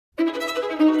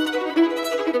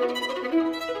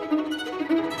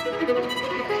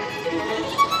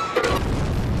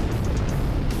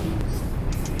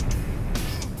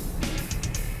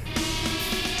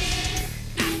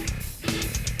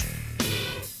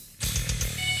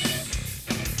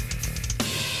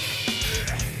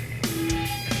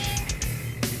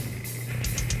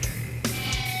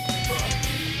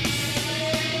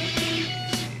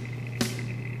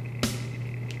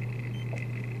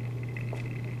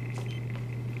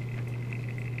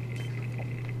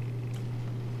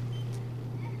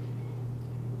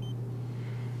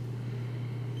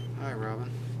Hi, Robin.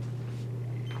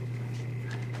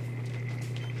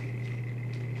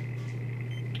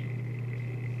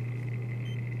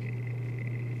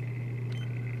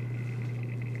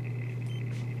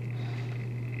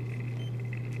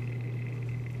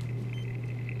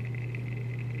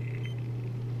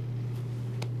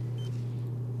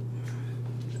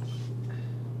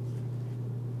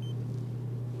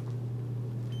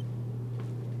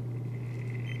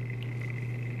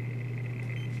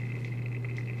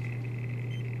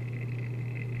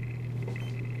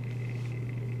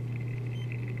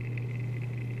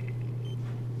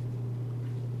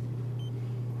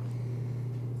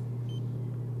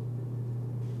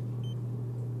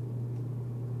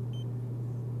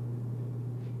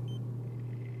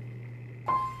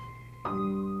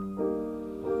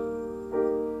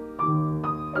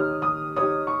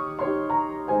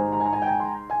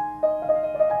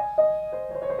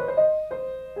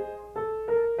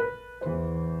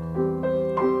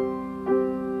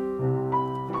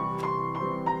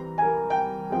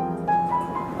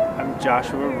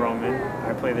 Joshua Roman.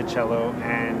 I play the cello,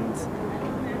 and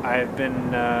I've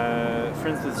been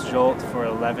friends with Jolt for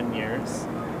 11 years.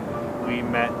 We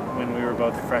met when we were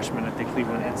both freshmen at the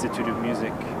Cleveland Institute of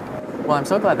Music. Well, I'm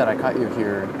so glad that I caught you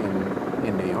here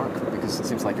in New York, because it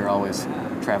seems like you're always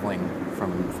traveling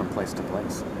from place to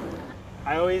place.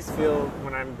 I always feel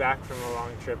when I'm back from a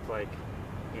long trip, like,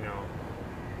 you know,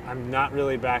 I'm not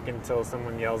really back until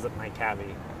someone yells at my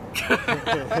cabbie.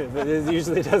 But it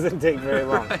usually doesn't take very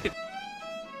long. Right.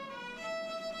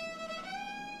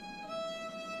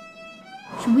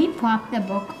 Should we prop the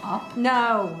book up?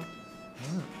 No.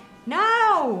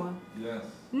 No. Yes.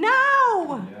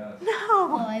 No. Yes.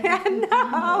 No.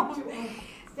 No.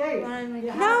 Dave,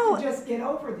 you no. have to just get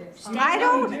over this. I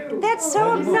don't. That's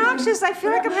so obnoxious. I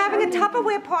feel like I'm having a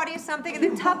Tupperware party or something, and the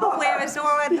Tupperware is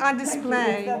all on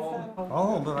display. I'll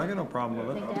hold it. I got no problem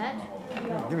with it. Dad?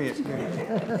 Give me it.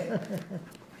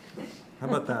 How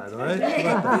about that, all right?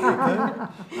 How about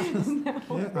that, okay?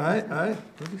 No. Yeah, all right, all right.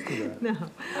 We'll just do that. No.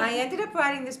 I ended up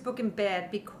writing this book in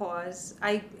bed because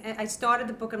I started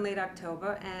the book in late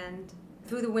October, and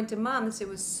through the winter months it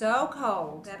was so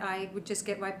cold that I would just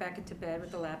get right back into bed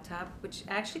with the laptop, which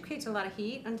actually creates a lot of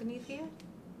heat underneath here.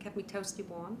 Kept me toasty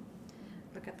warm.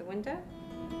 Look at the window.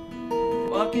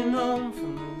 Walking home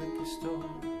from the liquor store,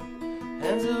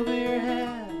 hands over your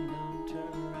head, don't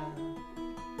turn around.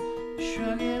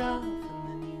 Shrug it off and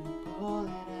then you pull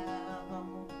it out.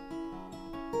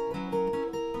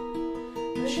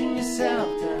 Pushing yourself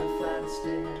down a flight of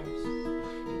stairs,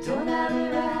 you don't have a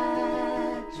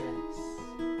right dress.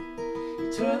 You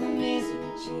tore the knees of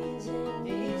your jeans and your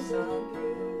knees are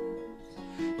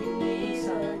bruised. Your knees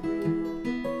are bruised.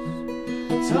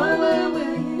 Tell me,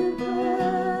 will you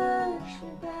push me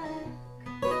back?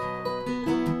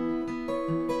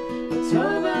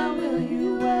 Tell me, will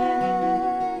you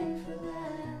wait for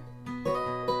that?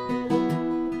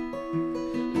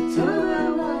 Tell me,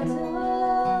 why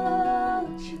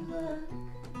don't you look?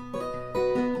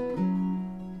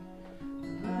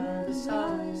 The love is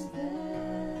always there.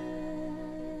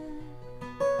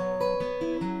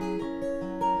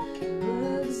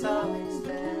 Love is always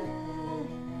there.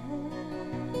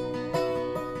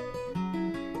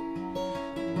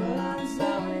 Love is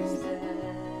always there.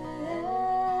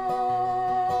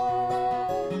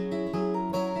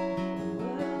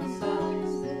 Love is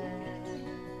always there.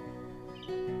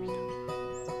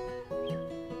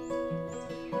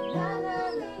 La, la,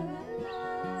 la, la.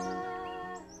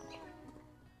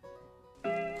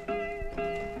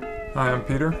 Hi, I'm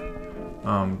Peter.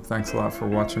 Thanks a lot for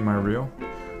watching my reel.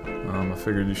 I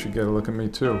figured you should get a look at me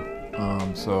too.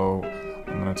 So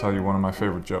I'm going to tell you one of my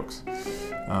favorite jokes.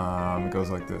 It goes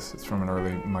like this. It's from an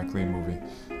early Mike Leigh movie.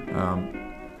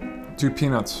 Two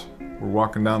peanuts were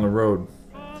walking down the road.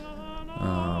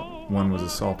 One was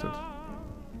assaulted.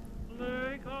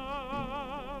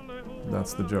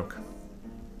 That's the joke.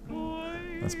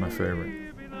 That's my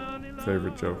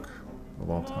favorite joke of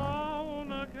all time.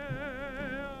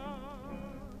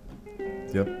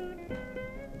 Yep.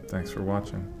 Thanks for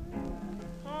watching.